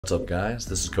What's up guys,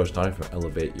 this is Coach Donnie from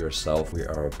Elevate Yourself. We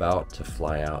are about to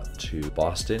fly out to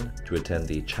Boston to attend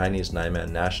the Chinese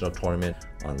 9-man national tournament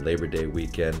on Labor Day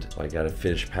weekend. So I gotta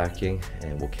finish packing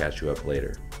and we'll catch you up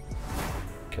later.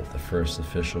 Get the first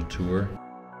official tour.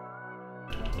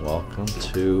 Welcome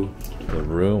to the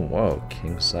room. Whoa,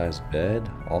 king size bed,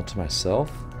 all to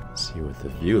myself. Let's see what the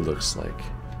view looks like.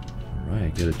 All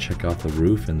right, gotta check out the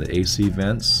roof and the AC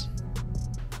vents.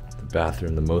 The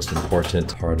bathroom, the most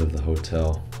important part of the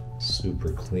hotel.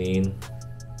 Super clean.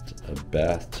 A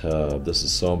bathtub. This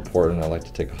is so important. I like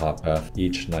to take a hot bath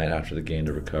each night after the game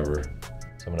to recover.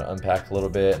 So I'm gonna unpack a little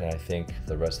bit, and I think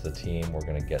the rest of the team, we're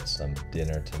gonna get some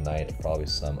dinner tonight, probably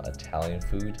some Italian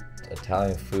food.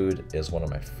 Italian food is one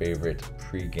of my favorite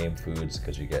pre-game foods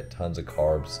because you get tons of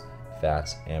carbs,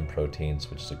 fats, and proteins,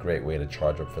 which is a great way to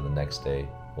charge up for the next day.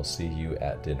 We'll see you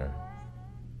at dinner.